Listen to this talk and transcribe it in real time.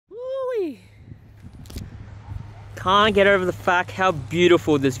can't get over the fact how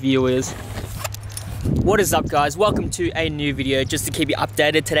beautiful this view is. What is up, guys? Welcome to a new video. Just to keep you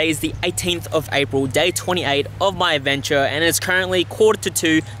updated, today is the 18th of April, day 28 of my adventure, and it's currently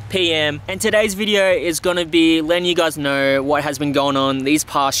 1:45 p.m. and today's video is going to be letting you guys know what has been going on these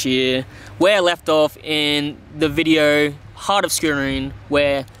past year, where I left off in the video Heart of Scootering,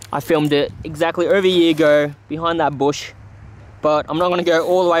 where I filmed it exactly over a year ago behind that bush. But I'm not going to go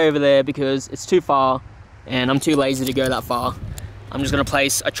all the way over there because it's too far and I'm too lazy to go that far. I'm just going to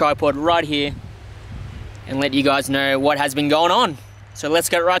place a tripod right here and let you guys know what has been going on. So let's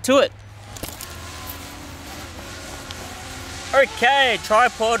get right to it. Okay,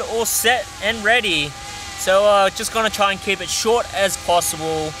 tripod all set and ready. So just gonna try and keep it short as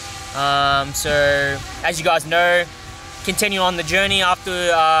possible. So as you guys know, continue on the journey after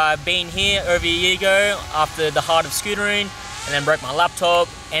being here over a year ago, after the Heart of Scootering, and then broke my laptop,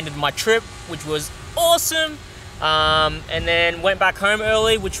 ended my trip, which was awesome. And then went back home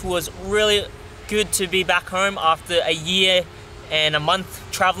early, which was really good to be back home after a year and a month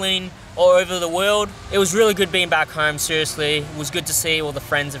traveling all over the world. It was really good being back home, seriously. It was good to see all the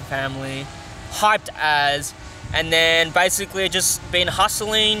friends and family. Hyped as. And then basically just been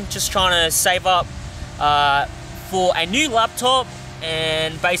hustling, just trying to save up for a new laptop,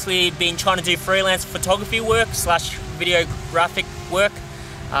 and basically been trying to do freelance photography work / videographic work.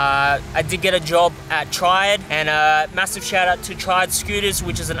 I did get a job at Triad, and a massive shout out to Triad Scooters,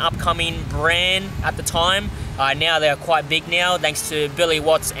 which is an upcoming brand at the time. Now they're quite big now, thanks to Billy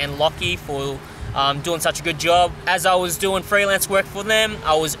Watts and Lockie for doing such a good job. As I was doing freelance work for them,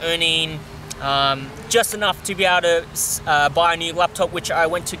 I was earning just enough to be able to buy a new laptop, which I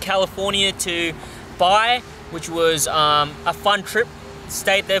went to California to buy, which was a fun trip.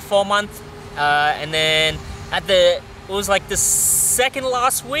 Stayed there for a month, and then it was like the second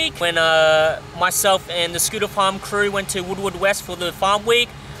last week when myself and the Scooter Farm crew went to Woodward West for the farm week.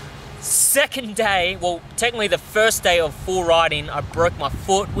 Second day, well, technically the first day of full riding, I broke my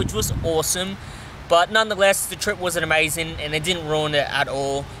foot, which was awesome. But nonetheless, the trip wasn't amazing and it didn't ruin it at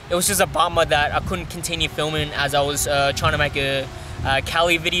all. It was just a bummer that I couldn't continue filming as I was trying to make a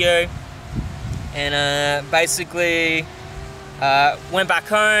Cali video. And basically went back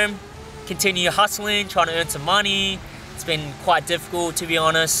home, continue hustling, trying to earn some money. It's been quite difficult, to be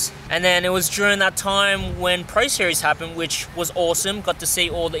honest. And then it was during that time when Pro Series happened, which was awesome. Got to see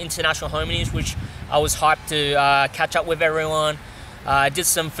all the international homies, which I was hyped to catch up with everyone. I did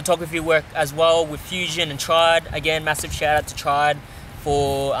some photography work as well with Fusion and Triad. Again, massive shout out to Triad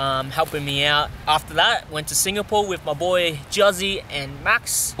for helping me out. After that, went to Singapore with my boy Juzzy and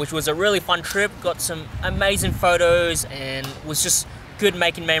Max, which was a really fun trip. Got some amazing photos and was just good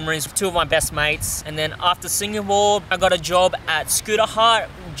making memories with two of my best mates. And then after Singapore, I got a job at Scooter Heart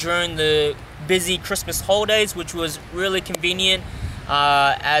during the busy Christmas holidays, which was really convenient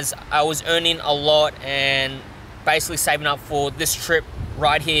as I was earning a lot and basically saving up for this trip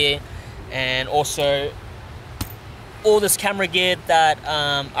right here. And also all this camera gear that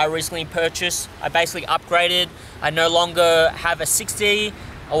I recently purchased, I basically upgraded. I no longer have a 60.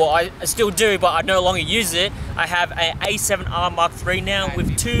 Well, I still do, but I no longer use it. I have a A7R Mark III now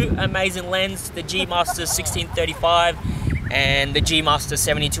with two amazing lenses, the G Master 1635 and the G Master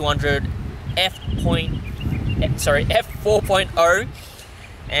 7200 f4.0,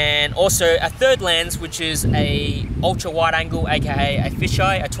 and also a third lens, which is a ultra wide angle, aka a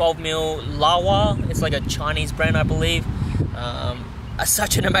fisheye, a 12mm Laowa. It's like a Chinese brand, I believe.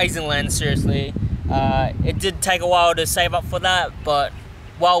 Such an amazing lens, seriously. It did take a while to save up for that, but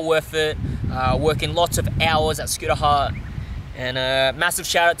well worth it. Working lots of hours at Scooter Heart. And massive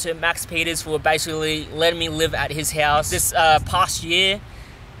shout out to Max Peters for basically letting me live at his house this past year.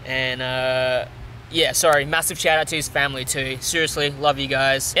 And yeah, sorry, massive shout out to his family too. Seriously, love you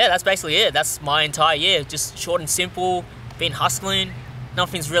guys. Yeah, that's basically it. That's my entire year. Just short and simple, been hustling.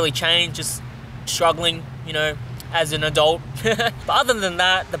 Nothing's really changed, just struggling, you know, as an adult. But other than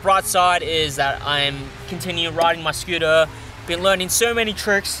that, the bright side is that I'm continuing riding my scooter. Been learning so many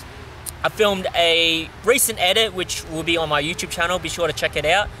tricks. I filmed a recent edit which will be on my YouTube channel. Be sure to check it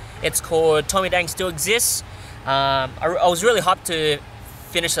out. It's called Tommy Dang Still Exists. I was really hyped to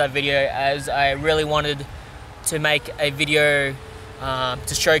finish that video as I really wanted to make a video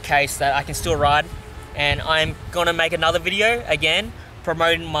to showcase that I can still ride. And I'm gonna make another video again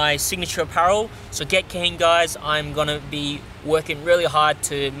promoting my signature apparel. So get keen, guys. I'm gonna be working really hard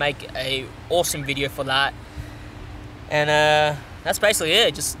to make a awesome video for that. And that's basically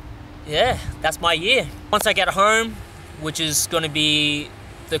it. Just, yeah, that's my year. Once I get home, which is gonna be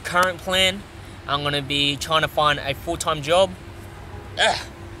the current plan, I'm gonna be trying to find a full-time job.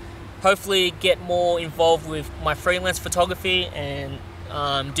 hopefully get more involved with my freelance photography and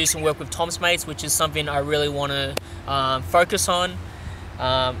do some work with Tom's Mates, which is something I really want to focus on.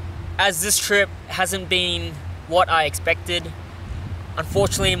 As this trip hasn't been what I expected,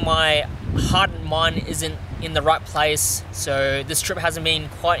 unfortunately my heart and mind isn't in the right place, so this trip hasn't been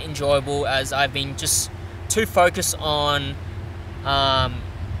quite enjoyable as I've been just too focused on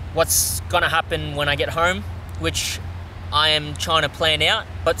what's gonna happen when I get home, which I am trying to plan out,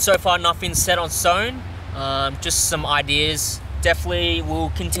 but so far nothing's set on stone, just some ideas. Definitely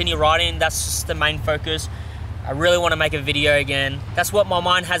will continue riding, that's just the main focus. I really want to make a video again. That's what my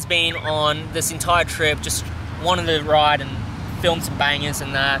mind has been on this entire trip, just wanting to ride and film some bangers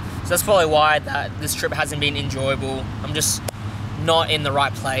and that. So that's probably why this trip hasn't been enjoyable. I'm just not in the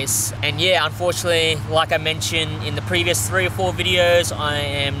right place. And yeah, unfortunately, like I mentioned in the previous 3 or 4 videos, I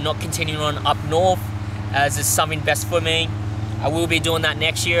am not continuing on up north as it's something best for me. I will be doing that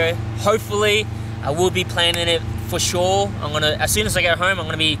next year. Hopefully, I will be planning it for sure. As soon as I get home, I'm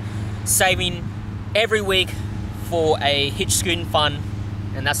gonna be saving every week for a hitch scooting fun,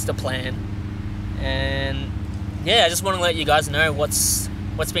 and that's the plan. And yeah, I just want to let you guys know what's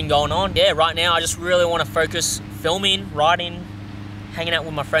been going on. Yeah, right now I just really want to focus filming, riding, hanging out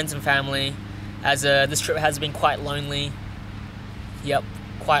with my friends and family, as this trip has been quite lonely. Yep,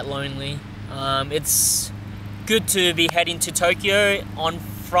 quite lonely. It's good to be heading to Tokyo on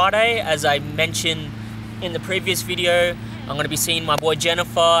Friday, as I mentioned in the previous video. I'm going to be seeing my boy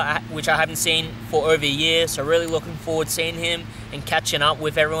Jennifer, which I haven't seen for over a year, so really looking forward to seeing him and catching up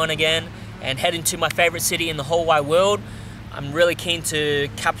with everyone again, and heading to my favorite city in the whole wide world. I'm really keen to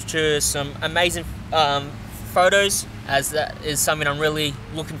capture some amazing photos, as that is something I'm really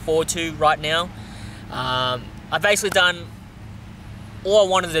looking forward to right now. I've basically done all I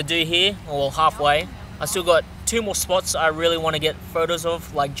wanted to do here, or halfway. I still got 2 more spots I really want to get photos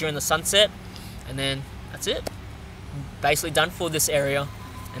of, like during the sunset, and then that's it. Basically done for this area,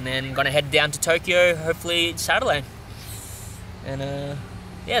 and then gonna head down to Tokyo hopefully Saturday. And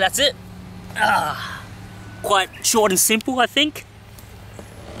yeah, that's it. Quite short and simple, I think.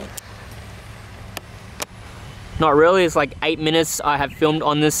 Not really, it's like 8 minutes I have filmed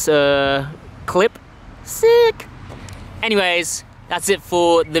on this clip. Sick. Anyways, that's it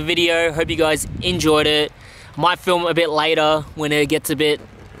for the video. Hope you guys enjoyed it. Might film a bit later when it gets a bit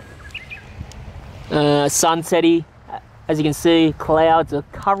sunsetty. As you can see, clouds are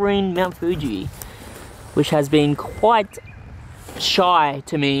covering Mount Fuji, which has been quite shy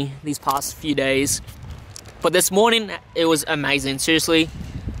to me these past few days. But this morning, it was amazing. Seriously,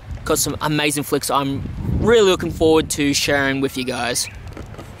 got some amazing flicks I'm really looking forward to sharing with you guys.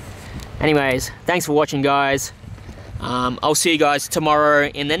 Anyways, thanks for watching, guys. I'll see you guys tomorrow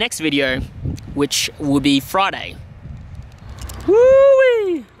in the next video, which will be Friday.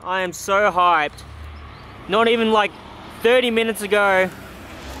 Woo-wee! I am so hyped. Not even like 30 minutes ago,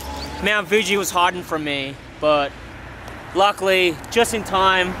 Mount Fuji was hiding from me, but luckily, just in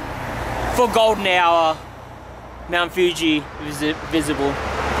time for golden hour, Mount Fuji is visible.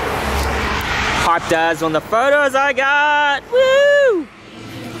 Hyped as on the photos I got, woo!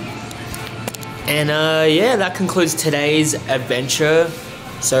 And yeah, that concludes today's adventure.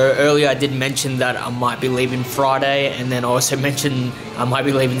 So earlier I did mention that I might be leaving Friday, and then also mentioned I might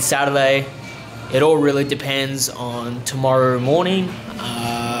be leaving Saturday. It all really depends on tomorrow morning.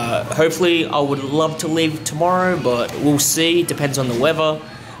 Hopefully I would love to leave tomorrow, but we'll see, depends on the weather.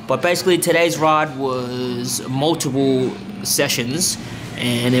 But basically today's ride was multiple sessions,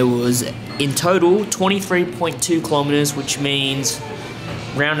 and it was in total 23.2 kilometers, which means,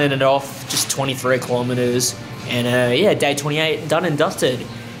 rounding it off, just 23 kilometers. And yeah, day 28 done and dusted.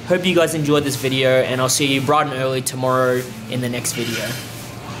 Hope you guys enjoyed this video, and I'll see you bright and early tomorrow in the next video.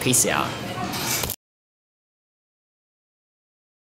 Peace out.